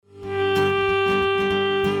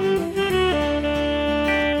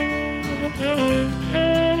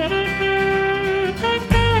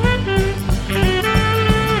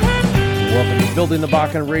Building the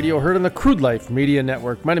Bakken Radio, heard on the Crude Life Media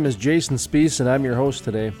Network. My name is Jason Spees, and I'm your host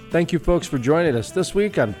today. Thank you, folks, for joining us this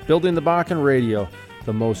week on Building the Bakken Radio,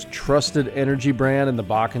 the most trusted energy brand in the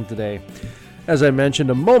Bakken today. As I mentioned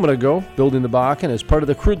a moment ago, Building the Bakken is part of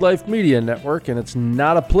the Crude Life Media Network, and it's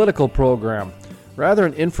not a political program, rather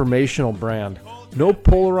an informational brand. No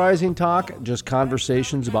polarizing talk, just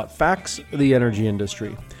conversations about facts of the energy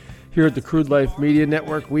industry. Here at the Crude Life Media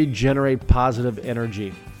Network, we generate positive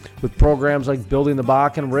energy. With programs like Building the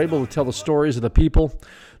Bakken, we're able to tell the stories of the people,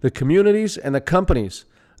 the communities, and the companies,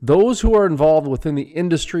 those who are involved within the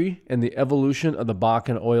industry and the evolution of the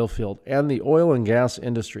Bakken oil field and the oil and gas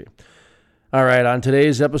industry. All right, on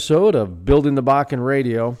today's episode of Building the Bakken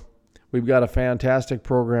Radio, we've got a fantastic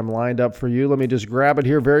program lined up for you. Let me just grab it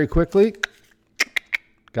here very quickly.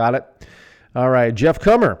 Got it. All right, Jeff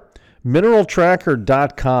Kummer,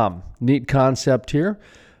 mineraltracker.com. Neat concept here.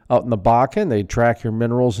 Out in the Bakken, they track your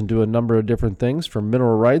minerals and do a number of different things for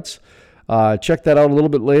mineral rights. Check that out a little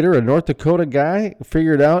bit later. A North Dakota guy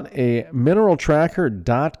figured out a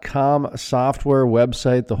mineraltracker.com software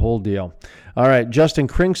website, the whole deal. All right, Justin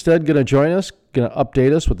Kringstad going to join us, going to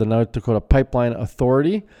update us with the North Dakota Pipeline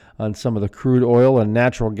Authority on some of the crude oil and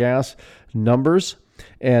natural gas numbers.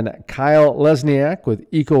 And Kyle Lesniak with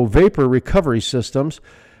Eco Vapor Recovery Systems.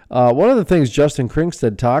 One of the things Justin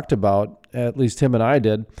Kringstad talked about, at least him and I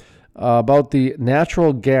did, about the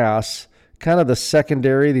natural gas, kind of the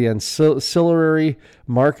secondary, the ancillary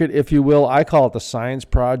market, if you will. I call it the science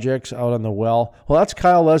projects out on the well. Well, that's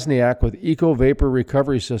Kyle Lesniak with Eco Vapor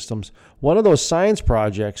Recovery Systems. One of those science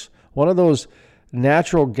projects, one of those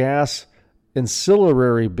natural gas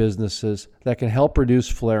ancillary businesses that can help reduce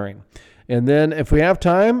flaring. And then, if we have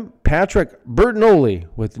time, Patrick Bertinoli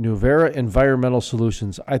with Nuvera Environmental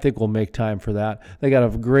Solutions. I think we'll make time for that. They got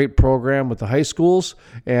a great program with the high schools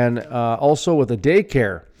and also with a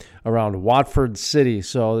daycare around Watford City.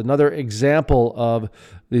 So another example of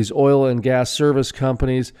these oil and gas service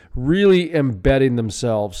companies really embedding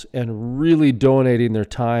themselves and really donating their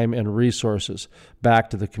time and resources back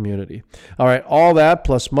to the community. All right, all that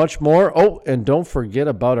plus much more. Oh, and don't forget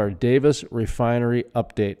about our Davis Refinery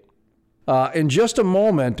update. In just a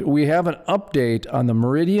moment, we have an update on the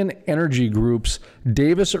Meridian Energy Group's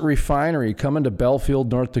Davis Refinery coming to Belfield,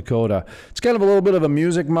 North Dakota. It's kind of a little bit of a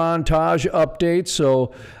music montage update,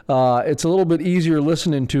 so it's a little bit easier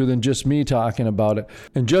listening to than just me talking about it.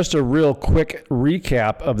 And just a real quick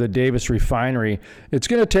recap of the Davis Refinery. It's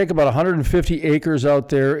going to take about 150 acres out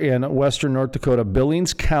there in western North Dakota,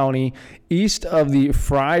 Billings County, east of the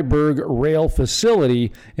Freiburg Rail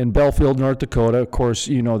Facility in Belfield, North Dakota. Of course,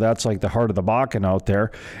 you know that's like the heart of the Bakken out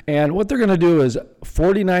there. And what they're going to do is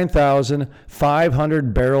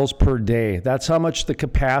 49,500 barrels per day. That's how much the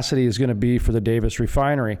capacity is going to be for the Davis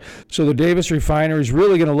Refinery. So the Davis Refinery is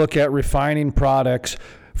really going to look at refining products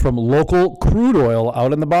from local crude oil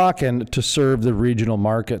out in the Bakken to serve the regional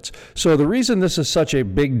markets. So the reason this is such a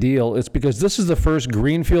big deal is because this is the first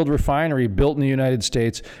greenfield refinery built in the United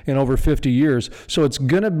States in over 50 years. So it's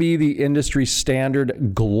going to be the industry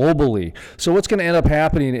standard globally. So what's going to end up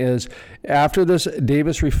happening is after this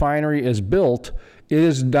Davis Refinery is built, it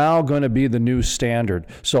is now going to be the new standard.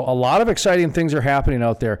 So a lot of exciting things are happening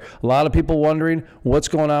out there. A lot of people wondering what's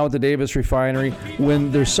going on with the Davis Refinery. When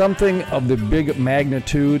there's something of the big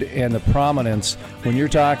magnitude and the prominence, when you're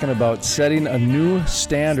talking about setting a new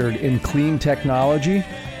standard in clean technology,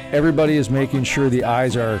 everybody is making sure the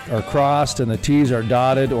I's are crossed and the T's are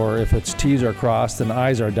dotted, or if it's T's are crossed and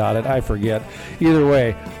I's are dotted, I forget. Either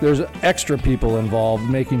way, there's extra people involved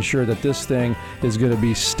making sure that this thing is going to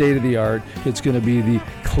be state-of-the-art, it's going to be the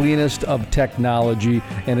cleanest of technology,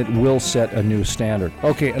 and it will set a new standard.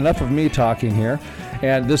 Okay, enough of me talking here.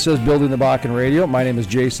 And this is Building the Bakken Radio. My name is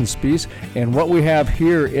Jason Spees, and what we have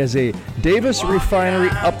here is a Davis Refinery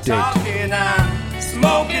update. I'm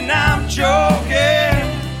smoking, I'm joking.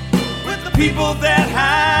 People that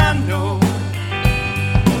I know,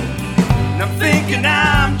 and I'm thinking,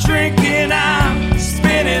 I'm drinking, I'm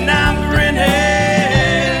spinning, I'm grinning.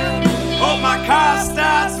 Hope my car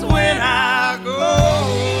starts when I go.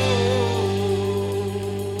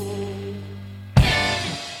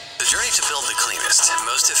 The journey to build the cleanest,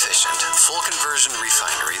 most efficient, full conversion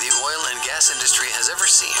refinery the oil and gas industry has ever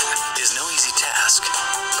seen is no easy task,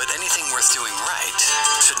 but anything worth doing right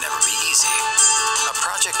should never be easy. A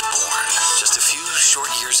project born just a few short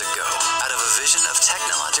years ago out of a vision of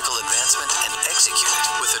technological advancement and executed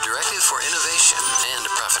with a directive for innovation and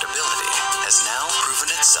profitability has now proven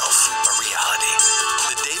itself a reality.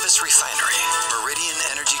 The Davis Refinery, Meridian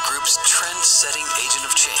Energy Group's trend-setting agent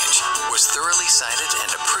of change, was thoroughly cited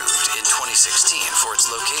and approved in 2016 for its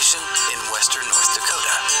location in western North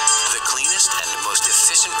Dakota. The cleanest and most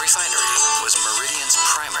efficient refinery was Meridian's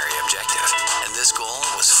primary objective, and this goal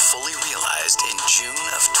was fully realized in June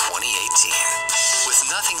of 2018. With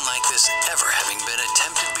nothing like this ever having been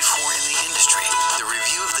attempted before in the industry, the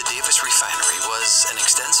review of the Davis refinery was an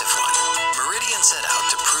extensive one. Meridian set out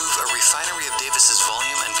to prove a refinery of Davis's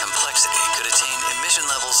volume and complexity could attain emission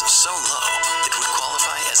levels so low it would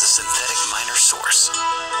qualify as a synthetic minor source.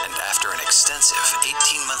 And after an extensive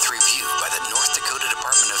 18-month review by the North Dakota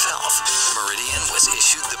Department of Health, Meridian was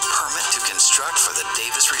issued the permit to construct for the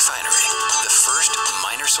Davis refinery, the first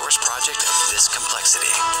minor source project of this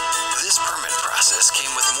complexity. This permit process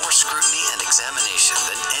came with more scrutiny and examination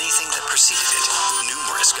than anything that preceded it.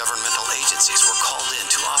 Numerous governmental agencies were called in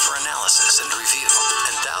to offer analysis and review,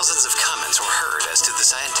 and thousands of comments were heard as to the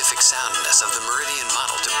scientific soundness of the Meridian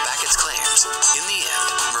model to back its claims. In the end,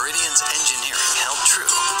 Meridian's engineering held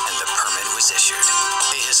true, and the permit was issued.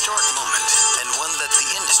 A historic moment, and one that the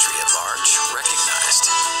industry at large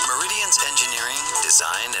recognized. Meridian's engineering,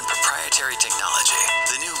 design, and proprietary technology,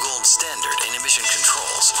 the new gold standard in emission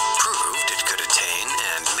controls, proved it could attain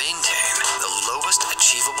and maintain the lowest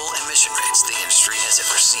achievable emission rates the industry has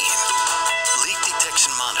ever seen. Leak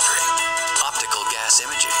detection monitoring, optical gas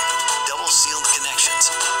imaging, double-sealed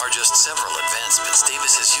connections are just several advancements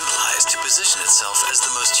Davis has utilized to position itself as the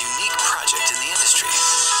most unique project in the industry.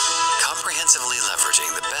 Comprehensively leveraging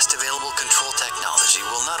the best available control technology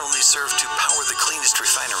will not only serve to power the cleanest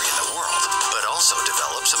refinery in the world, but also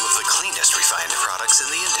develop some of the cleanest refined products in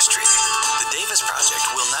the industry. The Davis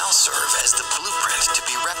project will now serve as the blueprint to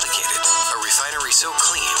be replicated. A refinery so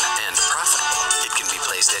clean and profitable it can be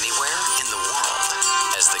placed anywhere in the world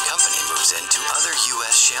as the company moves into other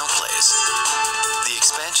U.S. shale plays. The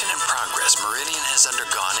expansion and progress Meridian has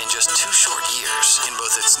undergone in just 2 short years in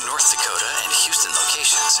both its North Dakota and Houston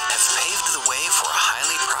locations have paved the way for a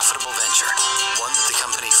highly profitable venture, one that the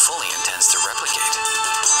company fully intends to replicate.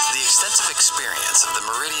 The extensive experience of the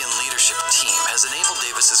Meridian leadership team has enabled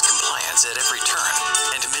Davis's compliance at every turn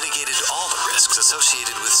and mitigated all the risks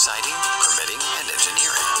associated with siting, permitting, and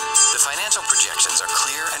engineering. The financial projections are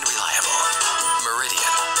clear and reliable.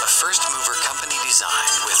 Meridian, a first-mover company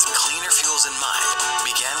designed with cleaner fuels in mind,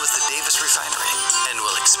 began with the Davis refinery and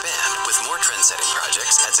will expand with more trend-setting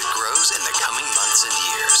projects as it grows in the coming months and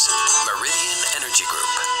years. Meridian Energy Group.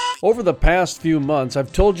 Over the past few months,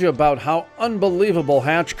 I've told you about how unbelievable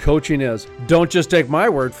Hatch coaching is. Don't just take my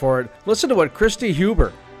word for it. Listen to what Christy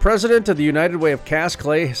Huber, president of the United Way of Cast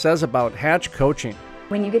Clay, says about Hatch coaching.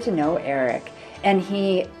 When you get to know Eric, and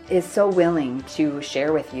he is so willing to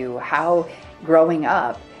share with you how growing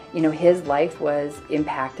up, his life was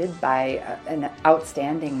impacted by an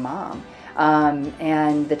outstanding mom,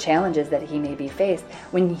 and the challenges that he may be faced.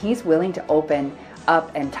 When he's willing to open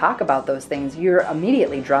up and talk about those things, you're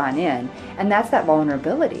immediately drawn in, and that's that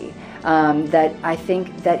vulnerability that I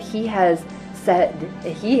think that he has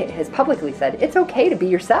publicly said it's okay to be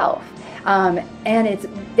yourself, and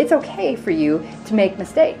it's okay for you to make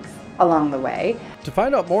mistakes along the way. To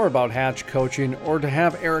find out more about Hatch Coaching or to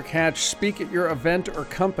have Eric Hatch speak at your event or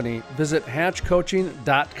company, visit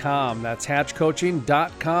hatchcoaching.com. That's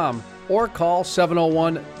hatchcoaching.com. Or call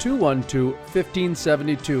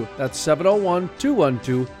 701-212-1572. That's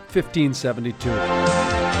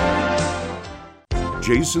 701-212-1572.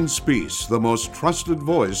 Jason Spees, the most trusted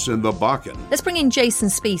voice in the Bakken. Let's bring in Jason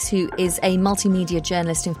Spees, who is a multimedia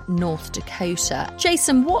journalist in North Dakota.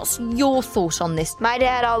 Jason, what's your thought on this? My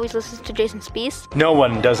dad always listens to Jason Spees. No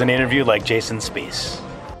one does an interview like Jason Spees.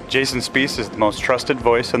 Jason Spees is the most trusted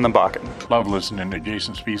voice in the Bakken. Love listening to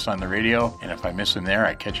Jason Spees on the radio, and if I miss him there,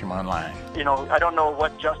 I catch him online. I don't know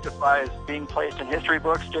what justifies being placed in history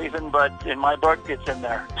books, Jason, but in my book, it's in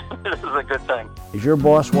there. This is a good thing. Is your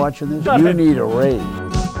boss watching this? You need a raise.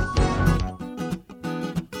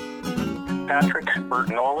 Patrick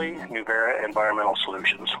Bertinoli, Nuvera Environmental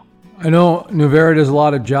Solutions. I know Nuvera does a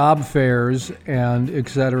lot of job fairs and et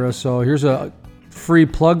cetera, so here's a free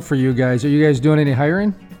plug for you guys. Are you guys doing any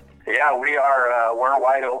hiring? Yeah, we are. We're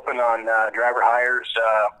wide open on driver hires.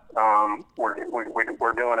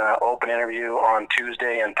 We're doing an open interview on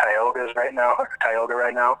Tuesday in Tioga right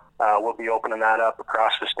now. We'll be opening that up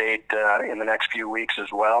across the state in the next few weeks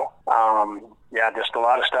as well. Just a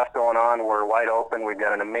lot of stuff going on. We're wide open. We've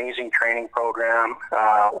got an amazing training program.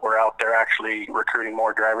 We're out there actually recruiting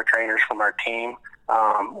more driver trainers from our team.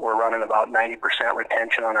 We're running about 90%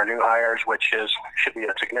 retention on our new hires, which should be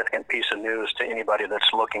a significant piece of news to anybody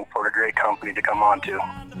that's looking for a great company to come on to.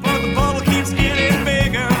 The bubble keeps getting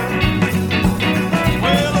bigger.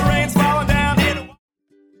 Well, the rain's falling down.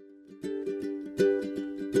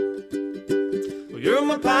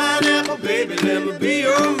 let me be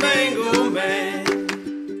your mango man.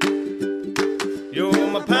 You're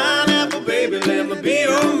my pineapple, baby, let me be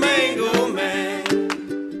your mango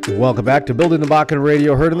man. Welcome back to Building the Bakken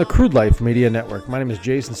Radio, heard in the Crude Life Media Network. My name is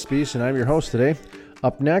Jason Spees, and I'm your host today.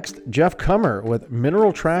 Up next, Jeff Kummer with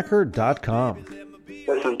MineralTracker.com.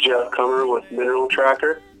 This is Jeff Kummer with Mineral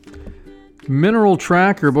Tracker. Mineral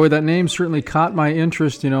Tracker, boy, that name certainly caught my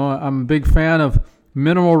interest. You know, I'm a big fan of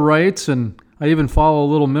mineral rights, and I even follow a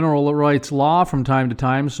little mineral rights law from time to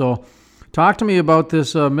time. So talk to me about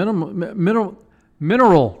this mineral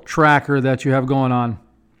tracker that you have going on.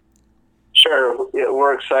 Sure. Yeah,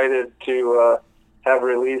 we're excited to have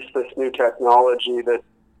released this new technology that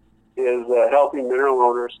is helping mineral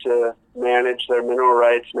owners to manage their mineral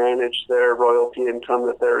rights, manage their royalty income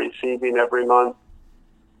that they're receiving every month.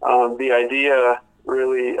 The idea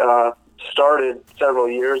really started several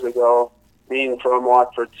years ago. Being from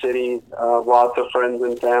Watford City, lots of friends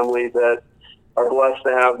and family that are blessed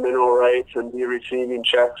to have mineral rights and be receiving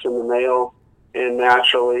checks in the mail. And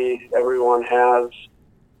naturally, everyone has,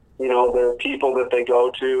 their people that they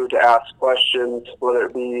go to ask questions, whether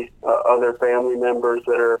it be other family members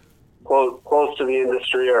that are close to the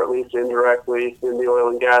industry or at least indirectly in the oil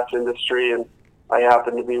and gas industry. And I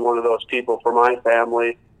happen to be one of those people for my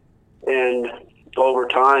family. And over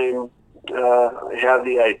time, I had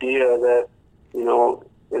the idea that,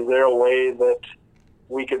 is there a way that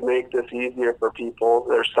we could make this easier for people?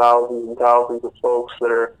 There's thousands and thousands of folks that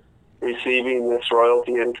are receiving this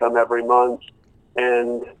royalty income every month.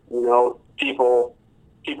 And,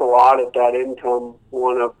 people audit that income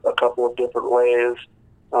one of a couple of different ways.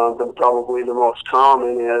 Probably the most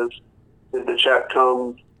common is, did the check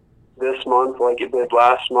come this month like it did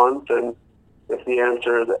last month? And if the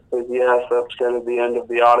answer is yes, that's kind of the end of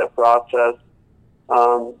the audit process.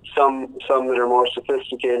 Some that are more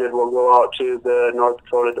sophisticated will go out to the North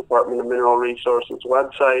Dakota Department of Mineral Resources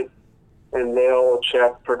website, and they'll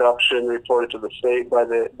check production reported to the state by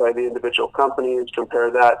the individual companies, compare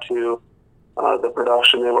that to the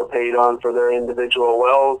production they were paid on for their individual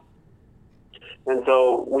wells. And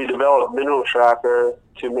so we developed Mineral Tracker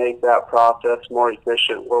to make that process more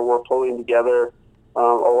efficient, where we're pulling together a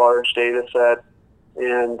large data set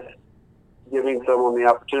and giving someone the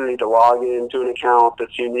opportunity to log into an account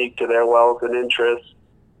that's unique to their wells and interests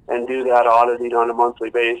and do that auditing on a monthly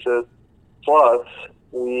basis. Plus,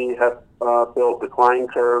 we have built decline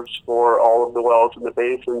curves for all of the wells in the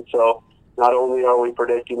basin. So not only are we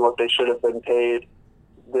predicting what they should have been paid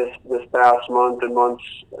this past month and months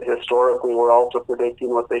historically, we're also predicting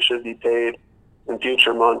what they should be paid in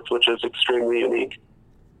future months, which is extremely unique.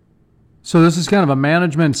 So this is kind of a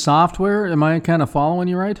management software. Am I kind of following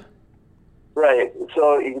you right? Right.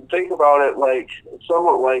 So you can think about it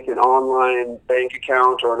somewhat like an online bank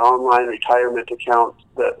account or an online retirement account,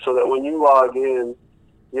 so that when you log in,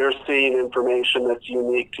 you're seeing information that's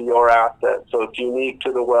unique to your asset. So it's unique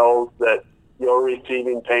to the wells that you're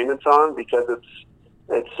receiving payments on, because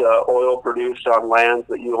it's oil produced on lands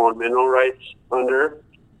that you own mineral rights under.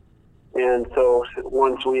 And so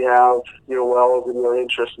once we have your wells and your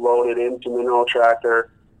interest loaded into Mineral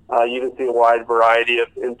Tracker, you can see a wide variety of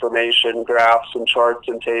information, graphs and charts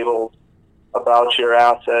and tables about your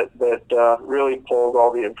asset that really pulls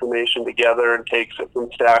all the information together and takes it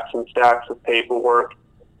from stacks and stacks of paperwork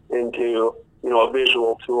into a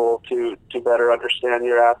visual tool to better understand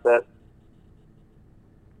your asset.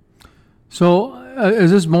 So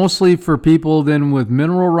is this mostly for people then with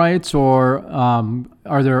mineral rights, or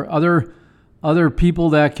are there other people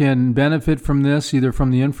that can benefit from this, either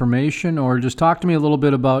from the information, or just talk to me a little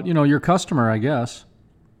bit about, your customer, I guess?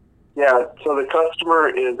 Yeah, so the customer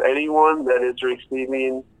is anyone that is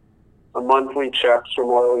receiving a monthly checks from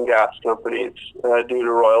oil and gas companies due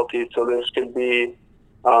to royalties. So this could be,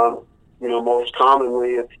 most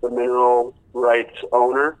commonly it's the mineral rights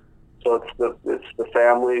owner. So it's the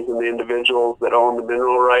families and the individuals that own the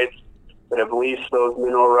mineral rights that have leased those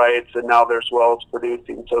mineral rights, and now there's wells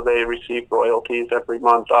producing, so they receive royalties every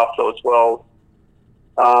month off those wells.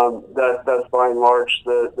 That's by and large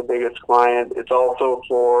the biggest client. It's also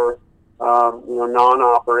for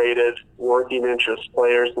non-operated working interest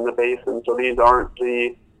players in the basin. So these aren't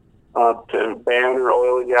the banner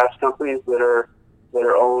oil and gas companies that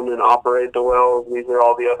own and operate the wells. These are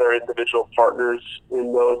all the other individual partners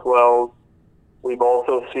in those wells. We've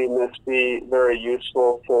also seen this be very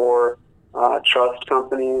useful for trust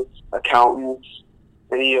companies, accountants,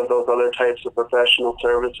 any of those other types of professional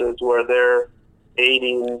services where they're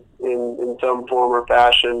aiding in some form or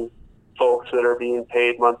fashion folks that are being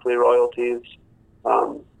paid monthly royalties.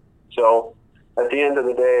 So at the end of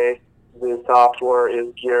the day, the software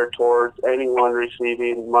is geared towards anyone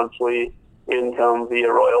receiving monthly income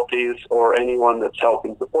via royalties, or anyone that's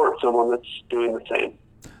helping support someone that's doing the same.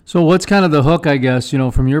 So what's kind of the hook, I guess,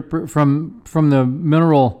 from your from the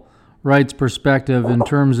mineral rights perspective, in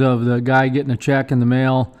terms of the guy getting a check in the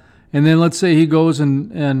mail, and then let's say he goes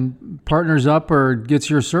and partners up or gets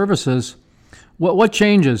your services. What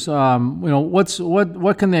changes?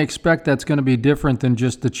 What can they expect that's going to be different than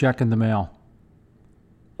just the check in the mail?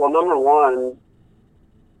 Well, number one,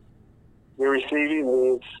 you're receiving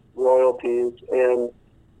these royalties, and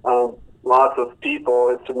lots of people,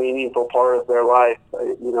 it's a meaningful part of their life.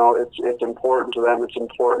 It's important to them. It's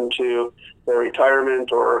important to their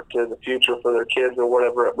retirement or to the future for their kids or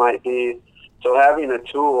whatever it might be. So having a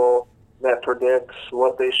tool that predicts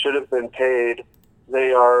what they should have been paid,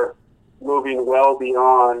 they are moving well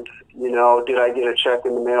beyond, did I get a check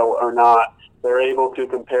in the mail or not? They're able to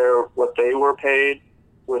compare what they were paid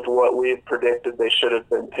with what we've predicted they should have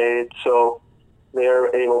been paid. So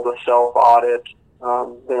they're able to self-audit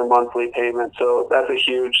their monthly payment. So that's a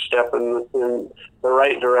huge step in the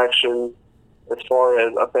right direction as far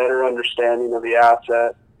as a better understanding of the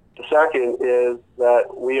asset. The second is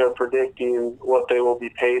that we are predicting what they will be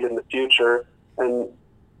paid in the future, and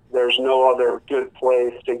there's no other good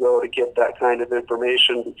place to go to get that kind of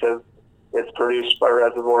information because it's produced by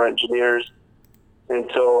reservoir engineers. And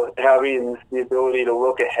so having the ability to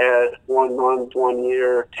look ahead 1 month, 1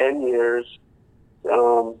 year, 10 years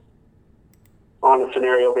on a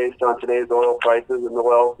scenario based on today's oil prices and the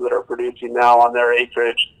wells that are producing now on their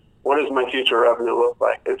acreage, what does my future revenue look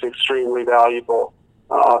like? It's extremely valuable,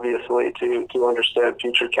 obviously, to understand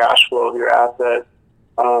future cash flow of your asset.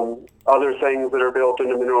 Other things that are built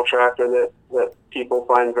into Mineral Tracker that people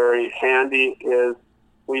find very handy is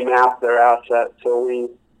we map their assets. So we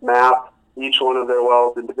map each one of their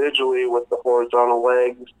wells individually with the horizontal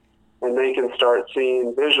legs, and they can start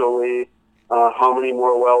seeing visually how many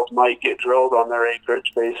more wells might get drilled on their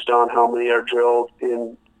acreage based on how many are drilled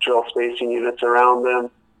in drill spacing units around them.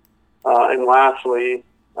 And lastly,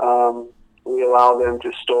 we allow them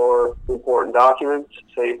to store important documents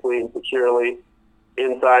safely and securely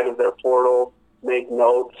inside of their portal, make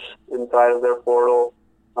notes inside of their portal,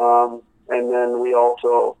 and then we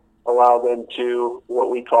also allow them to what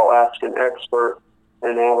we call ask an expert,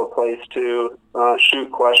 and have a place to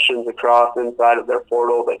shoot questions across inside of their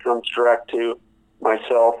portal that comes direct to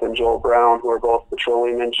myself and Joel Brown, who are both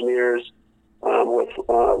petroleum engineers with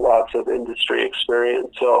lots of industry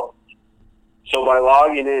experience. So by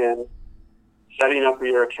logging in, setting up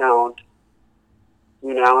your account,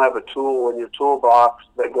 you now have a tool in your toolbox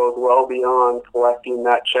that goes well beyond collecting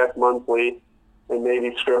that check monthly and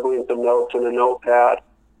maybe scribbling some notes in a notepad.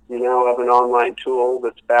 You now have an online tool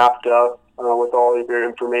that's backed up with all of your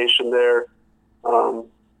information there,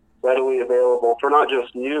 readily available for not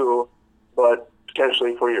just you, but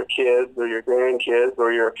potentially for your kids or your grandkids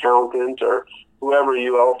or your accountant or whoever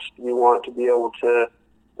else you want to be able to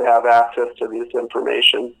have access to this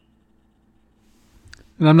information.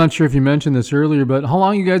 And I'm not sure if you mentioned this earlier, but how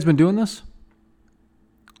long have you guys been doing this?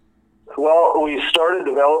 Well, we started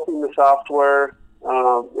developing the software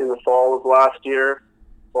in the fall of last year,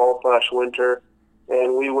 fall/winter,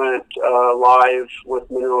 and we went live with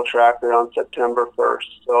Mineral Tracker on September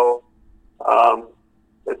 1st. So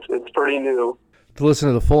it's pretty new. To listen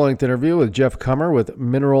to the full-length interview with Jeff Kummer with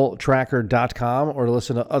mineraltracker.com, or to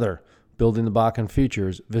listen to other Building the Bakken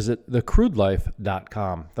features, visit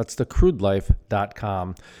thecrudelife.com. That's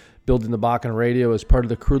thecrudelife.com. Building the Bakken Radio is part of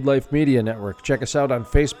the Crude Life Media Network. Check us out on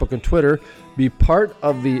Facebook and Twitter. Be part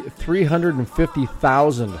of the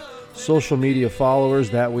 350,000 social media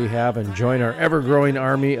followers that we have, and join our ever-growing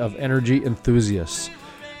army of energy enthusiasts.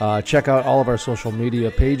 Check out all of our social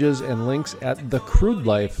media pages and links at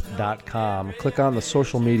thecrudelife.com. Click on the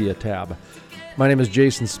social media tab. My name is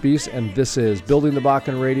Jason Spees, and this is Building the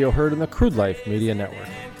Bakken Radio, heard in the Crude Life Media Network.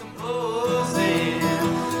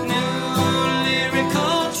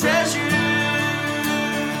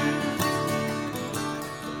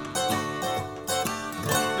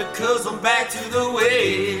 Because I'm back to the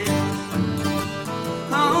way.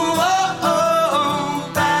 Oh, oh,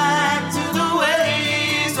 oh, back to the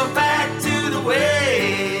way. So back to the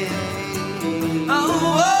way. Oh,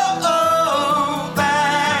 oh, oh,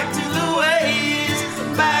 back to the ways.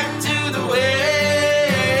 Back to the ways.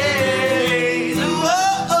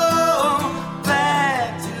 Oh, oh,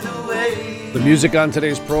 back to the ways. The music on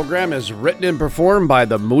today's program is written and performed by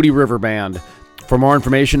the Moody River Band. For more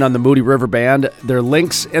information on the Moody River Band, their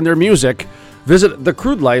links, and their music, visit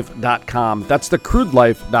thecrudelife.com. That's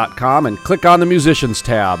thecrudelife.com, and click on the Musicians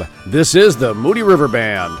tab. This is the Moody River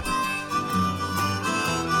Band.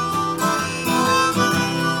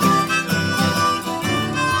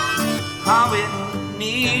 I'm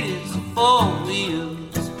four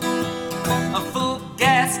wheels, a full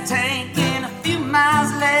gas tank, and a few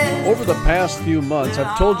miles left. Over the past few months,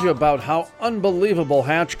 I've told you about how unbelievable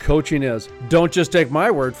Hatch coaching is. Don't just take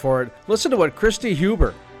my word for it. Listen to what Christy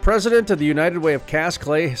Huber, president of the United Way of Cast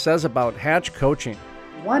Clay, says about Hatch coaching.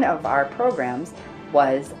 One of our programs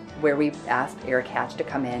was where we asked Eric Hatch to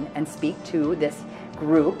come in and speak to this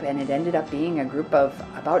group, and it ended up being a group of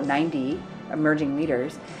about 90 emerging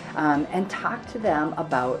leaders, and talk to them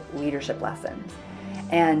about leadership lessons.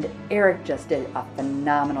 And Eric just did a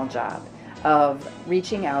phenomenal job of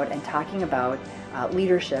reaching out and talking about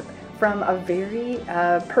leadership from a very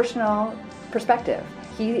personal perspective.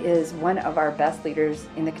 He is one of our best leaders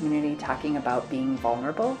in the community, talking about being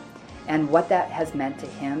vulnerable and what that has meant to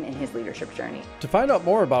him in his leadership journey. To find out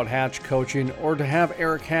more about Hatch Coaching or to have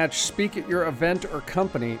Eric Hatch speak at your event or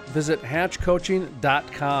company, visit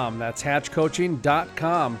hatchcoaching.com. That's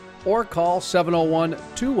hatchcoaching.com. Or call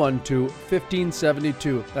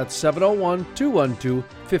 701-212-1572. That's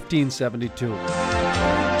 701-212-1572.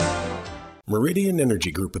 Meridian Energy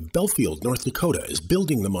Group of Belfield, North Dakota is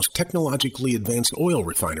building the most technologically advanced oil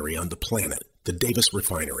refinery on the planet, the Davis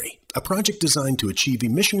Refinery, a project designed to achieve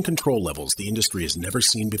emission control levels the industry has never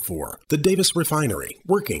seen before. The Davis Refinery,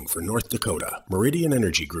 working for North Dakota.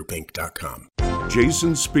 MeridianEnergyGroupInc.com.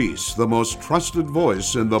 Jason Spees, the most trusted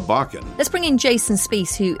voice in the Bakken. Let's bring in Jason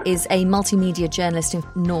Spees, who is a multimedia journalist in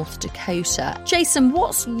North Dakota. Jason,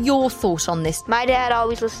 what's your thought on this? My dad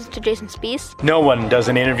always listens to Jason Spees. No one does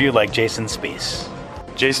an interview like Jason Spees.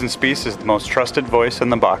 Jason Spees is the most trusted voice in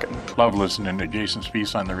the Bakken. Love listening to Jason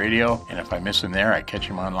Spees on the radio, and if I miss him there, I catch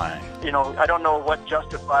him online. You know, I don't know what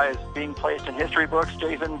justifies being placed in history books,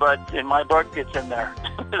 Jason, but in my book, it's in there.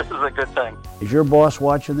 This is a good thing. Is your boss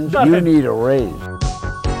watching this? You need a raise.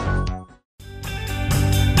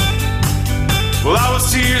 Well, I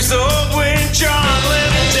was 2 years old when John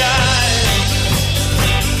Lennon died.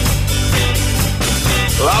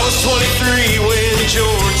 Well, I was 23 when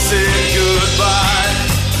George said goodbye.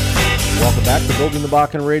 Welcome back to Building the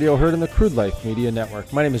Bakken Radio, heard on the Crude Life Media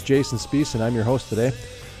Network. My name is Jason Spees, and I'm your host today.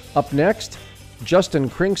 Up next, Justin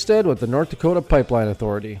Kringstead with the North Dakota Pipeline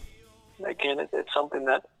Authority. Again, it's something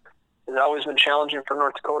that has always been challenging for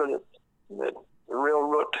North Dakota. That the real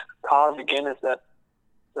root cause, again, is that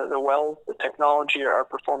the wells, the technology are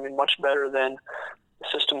performing much better than the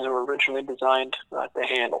systems that were originally designed to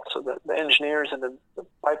handle. So the engineers and the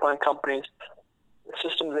pipeline companies, the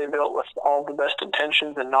systems they built with all the best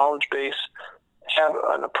intentions and knowledge base, have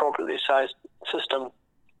an appropriately sized system.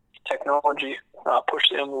 Technology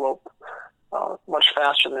pushed the envelope much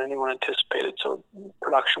faster than anyone anticipated. So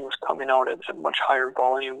production was coming out at much higher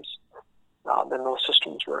volumes than those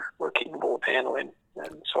systems were capable of handling.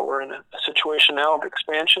 And so we're in a situation now of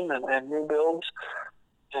expansion and new builds,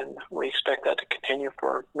 and we expect that to continue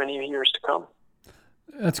for many years to come.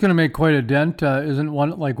 That's going to make quite a dent. Isn't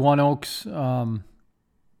One Oak's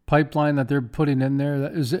pipeline that they're putting in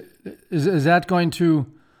there? Is that going to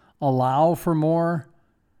allow for more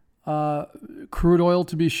crude oil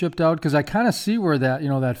to be shipped out? Because I kind of see where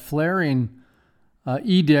that flaring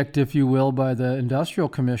edict, if you will, by the Industrial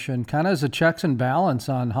Commission kind of is a checks and balance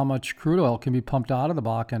on how much crude oil can be pumped out of the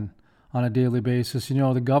Bakken on a daily basis.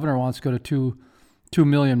 The governor wants to go to 2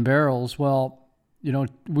 million barrels. Well,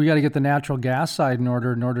 we got to get the natural gas side in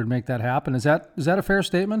order to make that happen. Is that a fair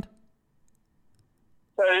statement?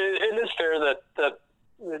 It is fair that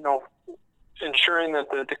ensuring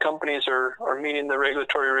that the companies are meeting the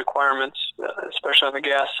regulatory requirements, especially on the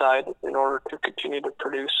gas side, in order to continue to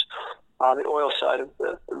produce the oil side of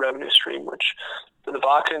the revenue stream, which for the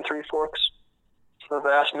Bakken and Three Forks, the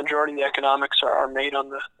vast majority of the economics are made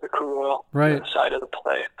on the crude oil side of the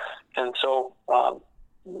play. And so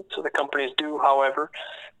the companies do, however,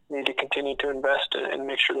 need to continue to invest and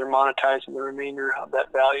make sure they're monetizing the remainder of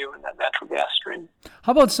that value in that natural gas stream.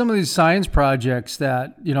 How about some of these science projects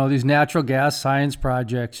that, these natural gas science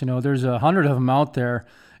projects, there's 100 of them out there,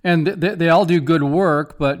 and they all do good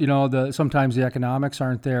work, but, sometimes the economics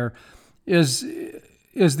aren't there. Is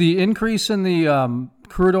the increase in the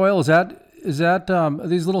crude oil, is that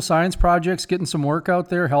these little science projects getting some work out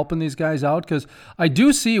there, helping these guys out? Because I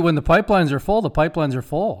do see when the pipelines are full, the pipelines are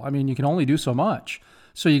full. I mean, you can only do so much.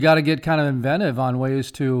 So you got to get kind of inventive on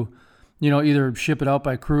ways to, either ship it out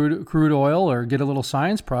by crude oil or get a little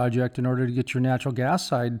science project in order to get your natural gas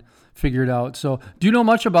side figured out. So do you know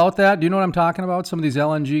much about that? Do you know what I'm talking about? Some of these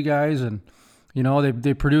LNG guys, and,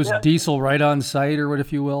 they produce diesel right on site, or what,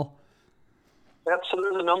 if you will? Yep, so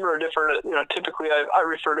there's a number of different, typically I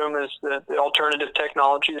refer to them as the alternative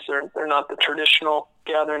technologies. They're not the traditional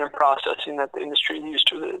gathering and processing that the industry is used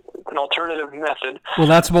to. It's an alternative method. Well,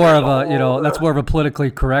 that's more of a, that's more of a politically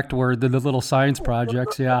correct word than the little science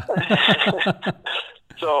projects, yeah.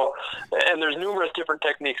 So, and there's numerous different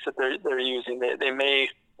techniques that they're using. They may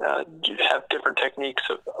have different techniques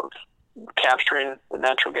of capturing the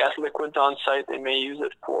natural gas liquids on site. They may use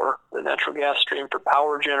it for the natural gas stream for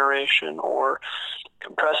power generation, or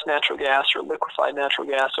compressed natural gas or liquefied natural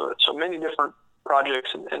gas. So many different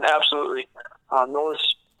projects, and absolutely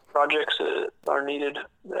those projects are needed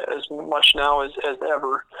as much now as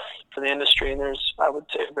ever for the industry. And there's, I would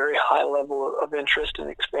say, a very high level of interest and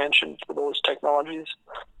expansion for those technologies,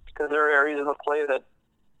 because there are areas of the play that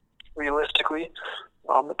realistically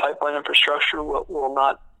the pipeline infrastructure will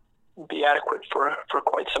not be adequate for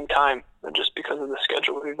quite some time, just because of the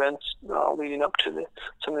schedule of events leading up to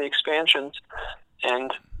some of the expansions.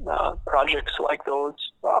 And projects like those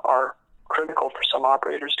are critical for some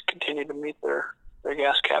operators to continue to meet their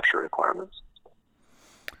gas capture requirements.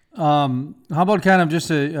 How about kind of just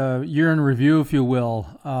a year in review, if you will?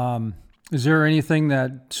 Is there anything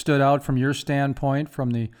that stood out from your standpoint,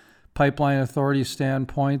 from the Pipeline Authority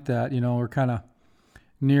standpoint, that, we're kind of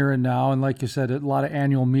near and now? And like you said, a lot of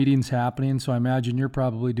annual meetings happening, so I imagine you're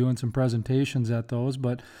probably doing some presentations at those.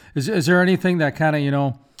 But is there anything that kind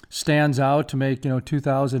of, stands out to make,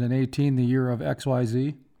 2018 the year of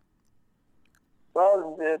XYZ?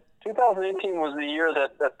 Well, 2018 was the year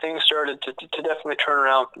that things started to definitely turn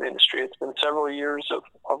around for the industry. It's been several years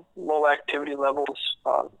of low activity levels,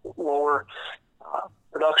 lower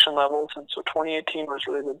production levels, and so 2018 was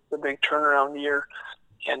really the big turnaround year,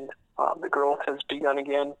 and the growth has begun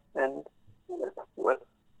again. And with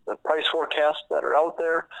the price forecasts that are out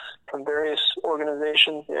there from various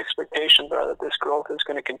organizations, the expectations are that this growth is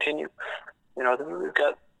going to continue. We've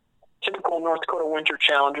got typical North Dakota winter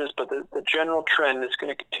challenges, but the general trend is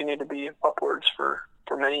going to continue to be upwards for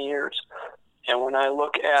many years. And when I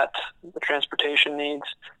look at the transportation needs,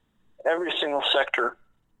 every single sector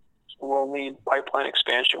will need pipeline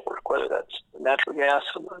expansion work, whether that's natural gas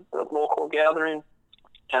from the local gathering,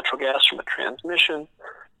 natural gas from a transmission,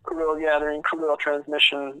 crude oil gathering, crude oil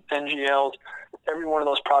transmission, NGLs. Every one of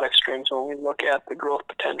those product streams, when we look at the growth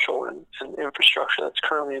potential and infrastructure that's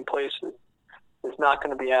currently in place, is not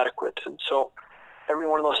going to be adequate. And so every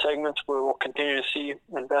one of those segments, we will continue to see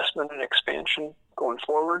investment and expansion going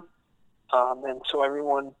forward. And so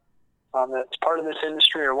everyone that's part of this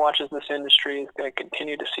industry or watches this industry is going to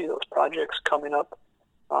continue to see those projects coming up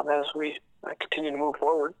as we continue to move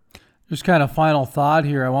forward. Just kind of final thought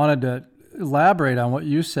here. I wanted to elaborate on what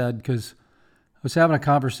you said, because I was having a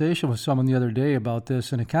conversation with someone the other day about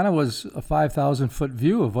this, and it kind of was a 5,000-foot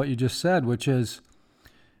view of what you just said, which is,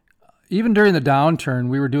 even during the downturn,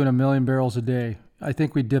 we were doing 1 million barrels a day. I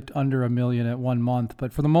think we dipped under 1 million at 1 month,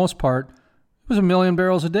 but for the most part, it was 1 million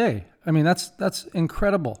barrels a day. I mean, that's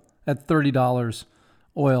incredible at $30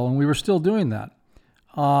 oil, and we were still doing that.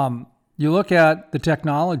 You look at the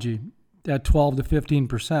technology at 12 to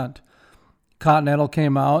 15%. Continental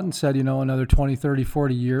came out and said, another 20, 30,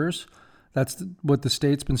 40 years. That's what the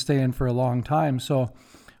state's been saying for a long time. So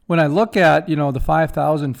when I look at, the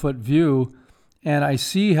 5,000-foot view, and I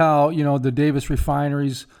see how, the Davis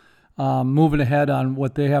refineries moving ahead on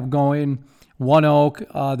what they have going, One Oak,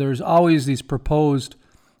 there's always these proposed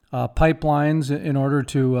pipelines in order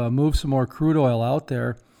to move some more crude oil out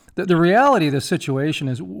there. The reality of the situation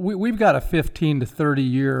is we've got a 15 to 30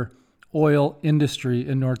 year oil industry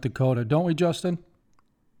in North Dakota, don't we, Justin?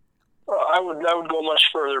 I would go much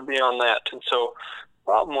further beyond that. And so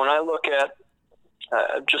when I look at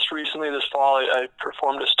just recently this fall, I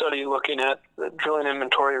performed a study looking at the drilling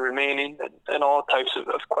inventory remaining and all types of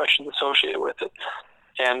questions associated with it.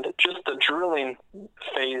 And just the drilling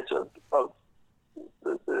phase of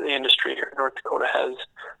the industry here in North Dakota has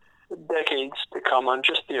decades to come on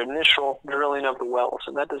just the initial drilling of the wells.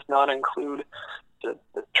 And that does not include the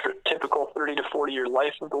typical 30 to 40 year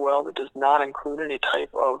life of the well. That does not include any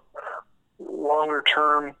type of longer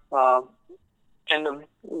term end of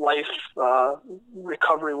life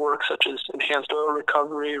recovery work, such as enhanced oil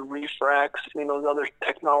recovery, refracs, those other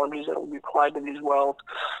technologies that will be applied to these wells.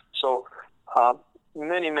 So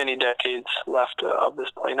many decades left of this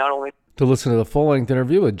play. Not only to listen to the full-length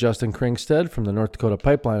interview with Justin Kringstead from the North Dakota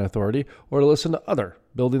Pipeline Authority, or to listen to other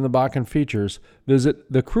Building the Bakken features,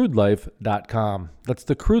 visit thecrudelife.com. That's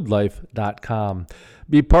thecrudelife.com.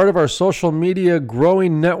 Be part of our social media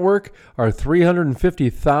growing network, our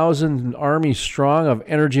 350,000 army strong of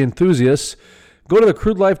energy enthusiasts. Go to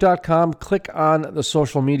thecrudelife.com, click on the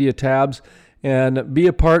social media tabs, and be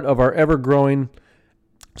a part of our ever-growing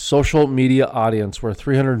social media audience. We're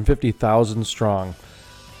 350,000 strong.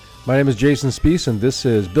 My name is Jason Spees, and this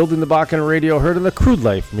is Building the Bakken Radio, heard on the Crude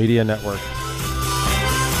Life Media Network.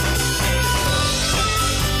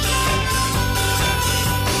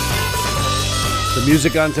 The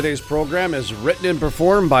music on today's program is written and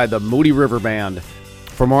performed by the Moody River Band.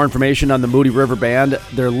 For more information on the Moody River Band,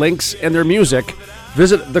 their links, and their music,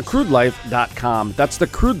 visit thecrudelife.com. That's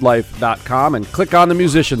thecrudelife.com, and click on the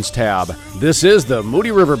Musicians tab. This is the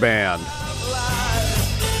Moody River Band.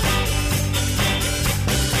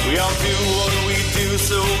 We all do what we do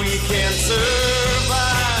so we can survive.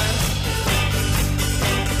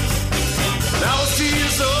 And I was 2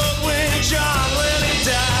 years old when John Lennon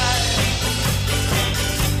died.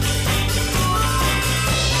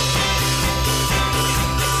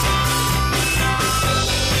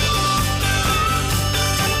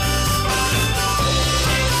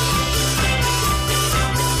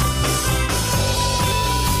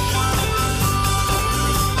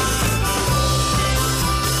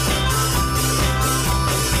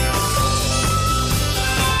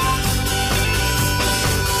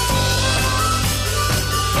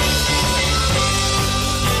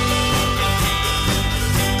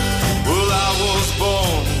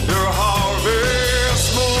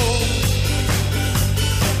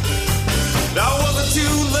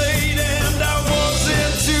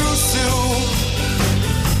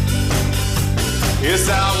 Yes,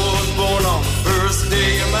 I was born on the first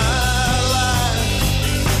day of my life.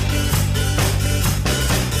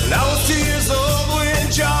 And I was 2 years old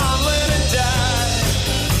when John Lennon died.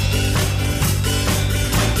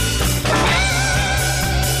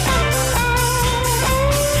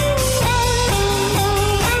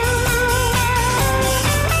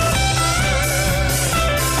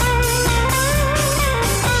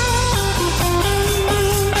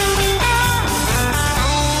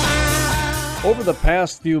 Over the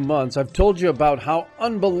past few months, I've told you about how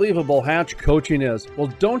unbelievable hatch coaching is. Well,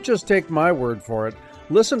 don't just take my word for it.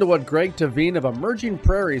 Listen to what Greg Tavine of Emerging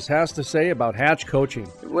Prairies has to say about hatch coaching.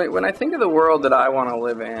 When I think of the world that I want to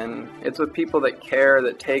live in, it's with people that care,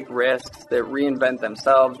 that take risks, that reinvent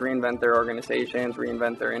themselves, reinvent their organizations,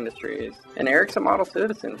 reinvent their industries. And Eric's a model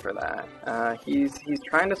citizen for that. He's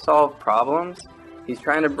trying to solve problems. He's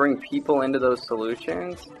trying to bring people into those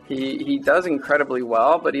solutions. He does incredibly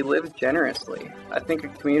well, but he lives generously. I think a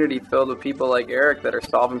community filled with people like Eric that are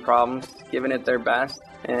solving problems, giving it their best,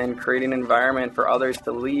 and creating an environment for others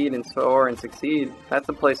to lead and soar and succeed, that's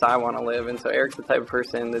the place I want to live. And so Eric's the type of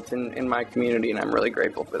person that's in my community, and I'm really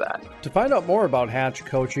grateful for that. To find out more about Hatch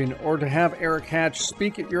Coaching or to have Eric Hatch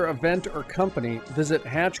speak at your event or company, visit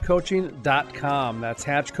hatchcoaching.com. That's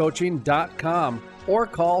hatchcoaching.com. Or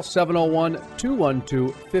call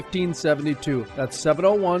 701-212-1572. That's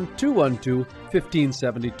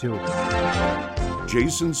 701-212-1572.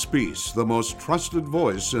 Jason Spees, the most trusted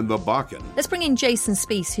voice in the Bakken. Let's bring in Jason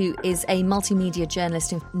Spees, who is a multimedia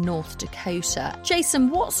journalist in North Dakota.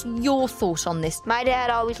 Jason, what's your thought on this? My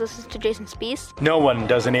dad always listens to Jason Spees. No one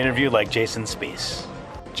does an interview like Jason Spees.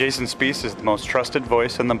 Jason Spees is the most trusted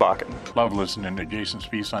voice in the Bakken. Love listening to Jason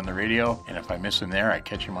Spees on the radio, and if I miss him there, I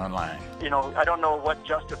catch him online. You know, I don't know what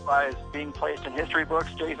justifies being placed in history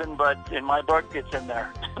books, Jason, but in my book, it's in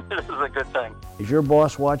there. This is a good thing. Is your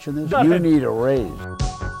boss watching this? You need a raise.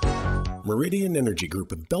 Meridian Energy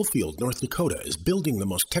Group of Belfield, North Dakota is building the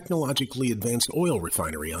most technologically advanced oil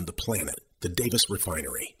refinery on the planet, the Davis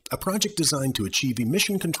Refinery, a project designed to achieve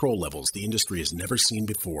emission control levels the industry has never seen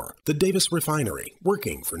before. The Davis Refinery,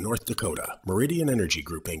 working for North Dakota.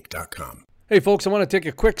 MeridianEnergyGroupInc.com. Hey folks, I want to take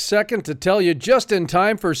a quick second to tell you, just in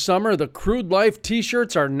time for summer, the Crude Life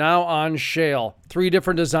t-shirts are now on sale. 3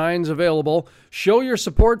 different designs available. Show your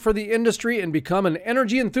support for the industry and become an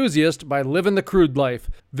energy enthusiast by living the Crude Life.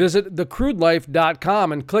 Visit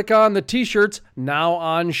thecrudelife.com and click on the t-shirts now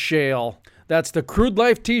on sale. That's the Crude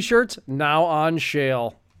Life t-shirts now on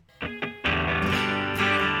sale.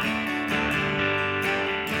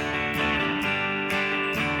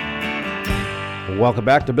 Welcome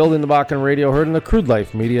back to Building the Bakken Radio, heard on the Crude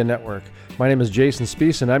Life Media Network. My name is Jason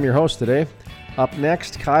Spees, and I'm your host today. Up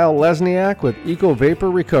next, Kyle Lesniak with Eco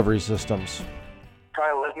Vapor Recovery Systems.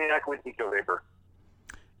 Kyle Lesniak with Eco Vapor.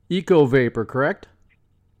 Eco Vapor, correct?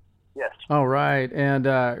 Yes. All right.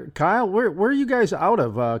 And Kyle, where are you guys out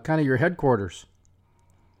of, kind of your headquarters?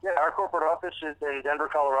 Yeah, our corporate office is in Denver,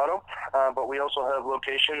 Colorado, but we also have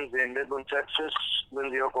locations in Midland, Texas,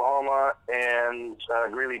 Lindsay, Oklahoma, and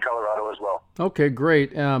Greeley, Colorado as well. Okay,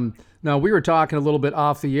 great. Now, we were talking a little bit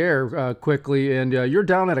off the air quickly, and you're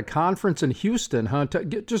down at a conference in Houston, huh?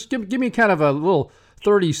 Just give me kind of a little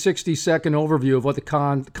 30, 60-second overview of what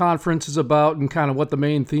the conference is about and kind of what the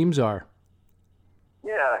main themes are.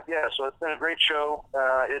 Yeah. So it's been a great show.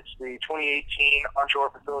 It's the 2018 Onshore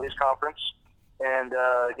Facilities Conference. And,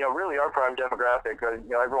 really our prime demographic,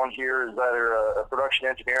 everyone here is either a production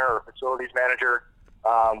engineer or a facilities manager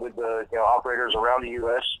with the, operators around the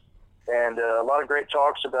U.S. And a lot of great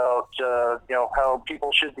talks about, how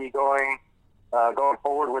people should be going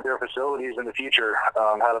forward with their facilities in the future,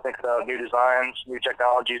 how to think about new designs, new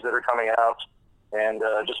technologies that are coming out, and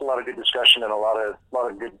just a lot of good discussion and a lot of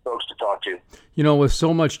good folks to talk to. With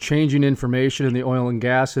so much changing information in the oil and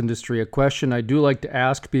gas industry, a question I do like to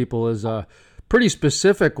ask people is a pretty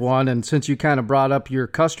specific one, and since you kind of brought up your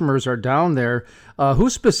customers are down there, who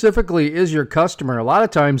specifically is your customer? A lot of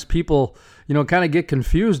times people, kind of get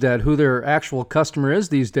confused at who their actual customer is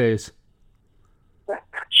these days.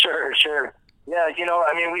 Sure. Yeah,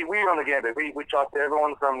 we run the gambit. We talk to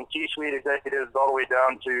everyone from C-suite executives all the way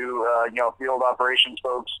down to, field operations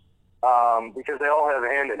folks, because they all have a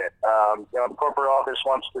hand in it. The corporate office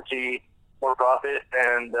wants to see more profit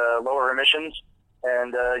and lower emissions,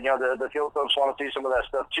 and, the field folks want to see some of that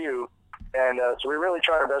stuff too. And so we really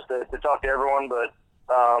try our best to talk to everyone, but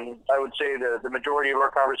I would say the majority of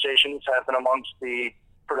our conversations happen amongst the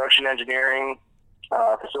production engineering,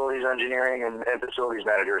 facilities engineering, and facilities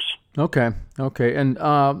managers. Okay. And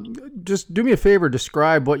just do me a favor,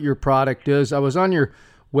 describe what your product is. I was on your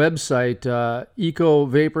website,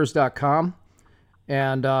 ecovapors.com,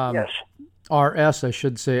 and yes. RS, I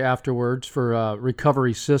should say afterwards, for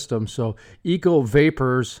recovery system. So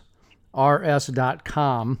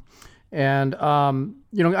ecovaporsrs.com. And,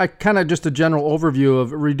 I kind of just a general overview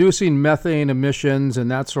of reducing methane emissions and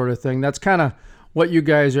that sort of thing. That's kind of what you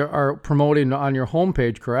guys are promoting on your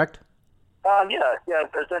homepage, correct? Yeah,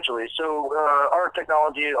 essentially. So our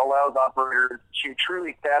technology allows operators to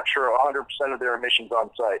truly capture 100% of their emissions on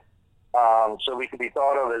site. So we can be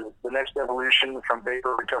thought of as the next evolution from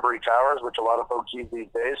vapor recovery towers, which a lot of folks use these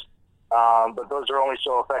days. But those are only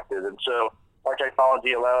so effective. And so our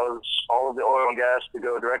technology allows all of the oil and gas to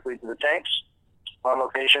go directly to the tanks on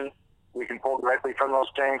location. We can pull directly from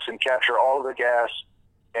those tanks and capture all of the gas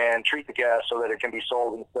and treat the gas so that it can be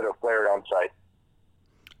sold instead of flared on site.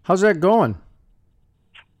 How's that going?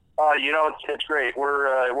 It's great. We're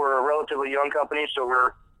a relatively young company, so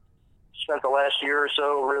we're spent the last year or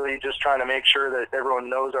so really just trying to make sure that everyone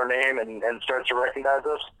knows our name and starts to recognize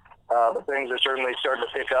us. But things are certainly starting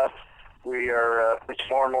to pick up. We are putting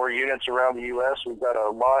more and more units around the U.S. We've got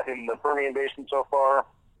a lot in the Permian Basin so far.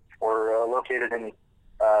 We're located in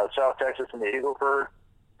South Texas in the Eagle Ford.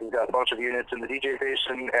 We've got a bunch of units in the DJ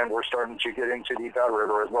Basin, and we're starting to get into the Powder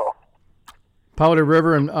River as well. Powder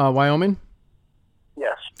River in Wyoming?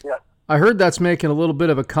 Yes, yeah. I heard that's making a little bit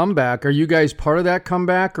of a comeback. Are you guys part of that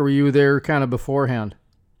comeback, or were you there kind of beforehand?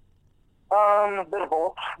 A bit of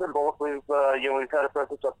both. We've had a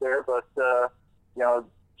presence up there, but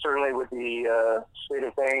certainly with the state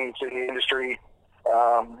of things in the industry,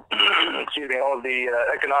 all of the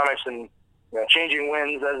economics and changing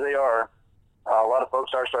winds as they are, a lot of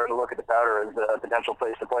folks are starting to look at the Powder as a potential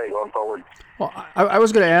place to play going forward. Well, I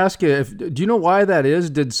was going to ask you, do you know why that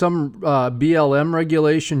is? Did some BLM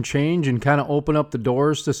regulation change and kind of open up the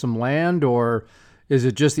doors to some land, or is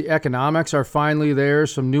it just the economics are finally there?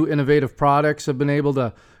 Some new innovative products have been able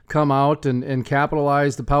to come out and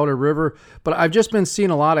capitalize the Powder River. But I've just been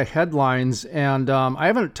seeing a lot of headlines, and I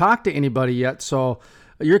haven't talked to anybody yet, so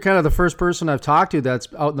you're kind of the first person I've talked to that's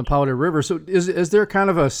out in the Powder River. So is there kind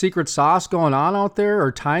of a secret sauce going on out there,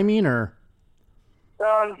 or timing, or? It's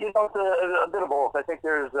a bit of both. I think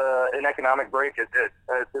there's an economic break at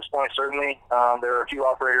this point, certainly. There are a few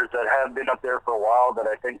operators that have been up there for a while that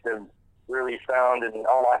I think have really found and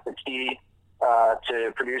unlocked the key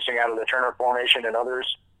to producing out of the Turner Formation and others.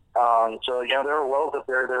 So there are wells up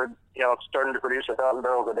there. They're starting to produce 1,000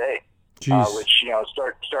 barrels a day. Which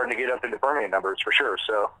starting to get up into Permian numbers for sure.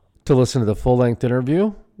 So to listen to the full-length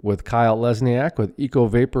interview with Kyle Lesniak with Eco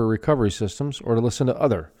Vapor Recovery Systems, or to listen to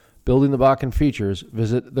other Building the Bakken features,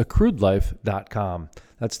 visit thecrudelife.com.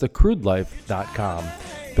 That's thecrudelife.com.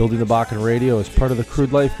 Building the Bakken Radio is part of the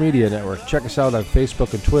Crude Life Media Network. Check us out on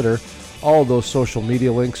Facebook and Twitter. All of those social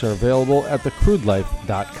media links are available at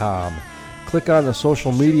thecrudelife.com. Click on the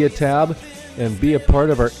social media tab and be a part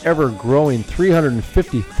of our ever-growing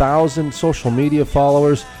 350,000 social media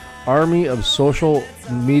followers, army of social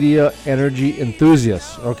media energy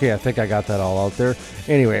enthusiasts. Okay, I think I got that all out there.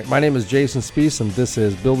 Anyway, my name is Jason Spiess, and this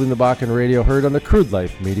is Building the Bakken Radio, heard on the Crude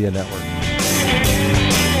Life Media Network.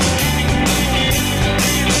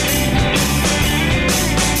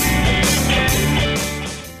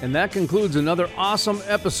 And And that concludes another awesome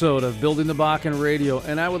episode of Building the Bakken Radio.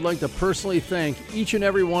 And I would like to personally thank each and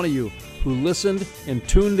every one of you who listened and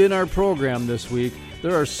tuned in our program this week.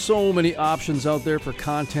 There are so many options out there for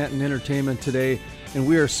content and entertainment today, and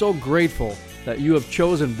we are so grateful that you have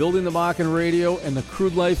chosen Building the Bakken Radio and the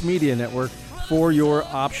Crude Life Media Network for your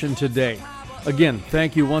option today. Again,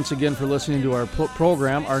 thank you once again for listening to our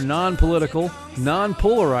program, our non-political,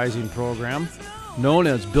 non-polarizing program known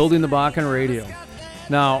as Building the Bakken Radio.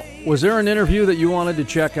 Now, was there an interview that you wanted to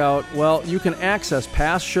check out? Well, you can access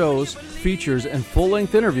past shows, features, and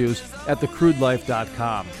full-length interviews at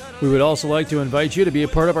thecrudelife.com. We would also like to invite you to be a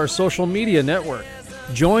part of our social media network.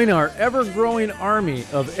 Join our ever-growing army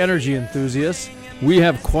of energy enthusiasts. We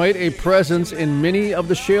have quite a presence in many of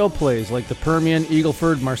the shale plays like the Permian,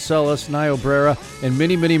 Eagleford, Marcellus, Niobrara, and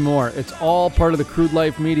many, many more. It's all part of the Crude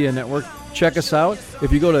Life Media Network. Check us out.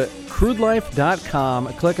 If you go to crudelife.com,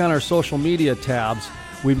 click on our social media tabs,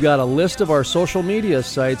 we've got a list of our social media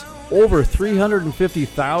sites, over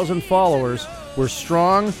 350,000 followers. We're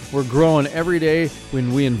strong, we're growing every day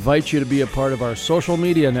when we invite you to be a part of our social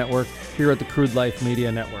media network here at the Crude Life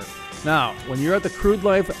Media Network. Now, when you're at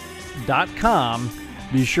thecrudelife.com,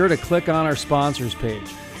 be sure to click on our sponsors page.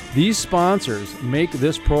 These sponsors make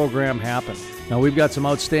this program happen. Now, we've got some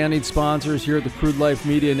outstanding sponsors here at the Crude Life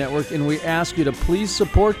Media Network, and we ask you to please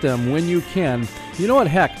support them when you can. You know what?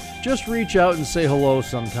 Heck, just reach out and say hello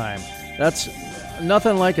sometime. That's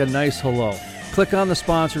nothing like a nice hello. Click on the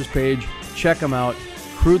sponsors page. Check them out,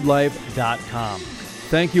 crudelife.com.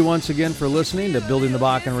 Thank you once again for listening to Building the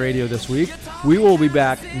Bakken Radio this week. We will be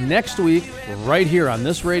back next week right here on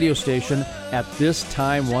this radio station at this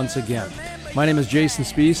time once again. My name is Jason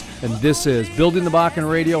Spees, and this is Building the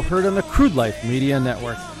Bakken Radio, heard on the Crude Life Media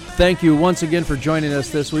Network. Thank you once again for joining us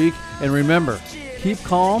this week, and remember, keep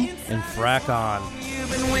calm and frack on.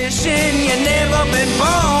 You've been wishing you never been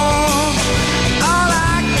born. All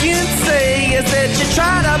I can say is that you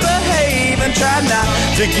try to behave and try not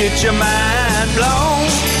to get your mind blown.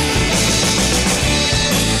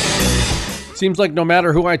 Seems like no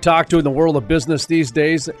matter who I talk to in the world of business these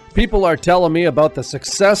days, people are telling me about the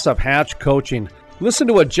success of Hatch coaching. Listen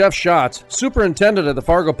to what Jeff Schatz, superintendent of the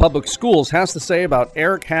Fargo Public Schools, has to say about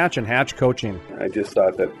Eric Hatch and Hatch coaching. I just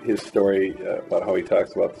thought that his story about how he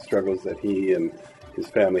talks about the struggles that he and his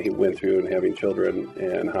family went through and having children,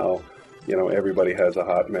 and how, you know, everybody has a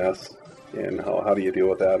hot mess, and how do you deal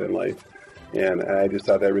with that in life. And I just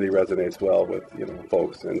thought that really resonates well with, you know,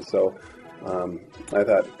 folks. And so I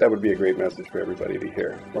thought that would be a great message for everybody to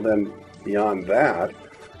hear. Well, then beyond that,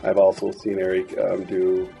 I've also seen Eric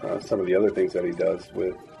do some of the other things that he does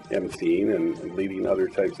with emceeing and leading other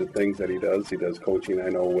types of things that he does. He does coaching, I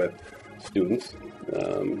know, with students,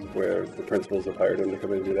 where the principals have hired him to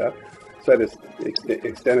come in and do that. So I just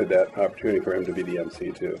extended that opportunity for him to be the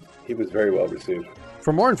MC too. He was very well received.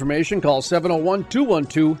 For more information, call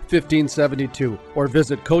 701-212-1572 or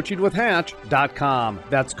visit coachingwithhatch.com.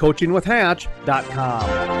 That's coachingwithhatch.com.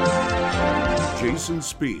 Jason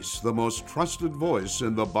Spees, the most trusted voice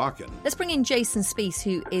in the Bakken. Let's bring in Jason Spees,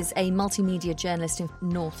 who is a multimedia journalist in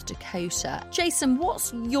North Dakota. Jason,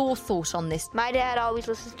 what's your thought on this? My dad always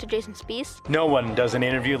listens to Jason Spees. No one does an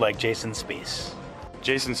interview like Jason Spees.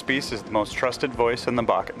 Jason Spees is the most trusted voice in the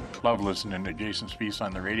Bakken. Love listening to Jason Spees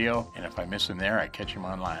on the radio, and if I miss him there, I catch him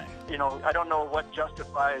online. You know, I don't know what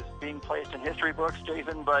justifies being placed in history books,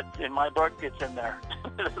 Jason, but in my book, it's in there.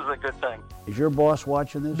 This is a good thing. Is your boss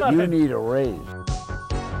watching this? You need a raise.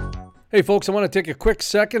 Hey folks, I want to take a quick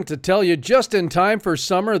second to tell you, just in time for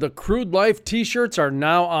summer, the Crude Life t-shirts are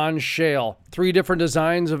now on sale. 3 different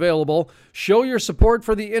designs available. Show your support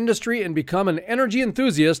for the industry and become an energy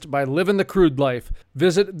enthusiast by living the Crude Life.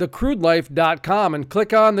 Visit thecrudelife.com and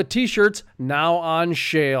click on the t-shirts now on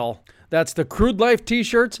sale. That's the Crude Life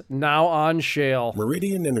t-shirts now on sale.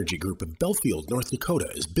 Meridian Energy Group of Belfield, North Dakota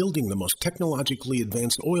is building the most technologically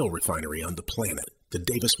advanced oil refinery on the planet, the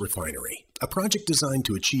Davis Refinery, a project designed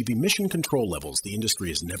to achieve emission control levels the industry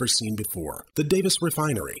has never seen before. The Davis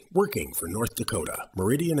Refinery, working for North Dakota.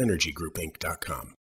 MeridianEnergyGroupInc.com.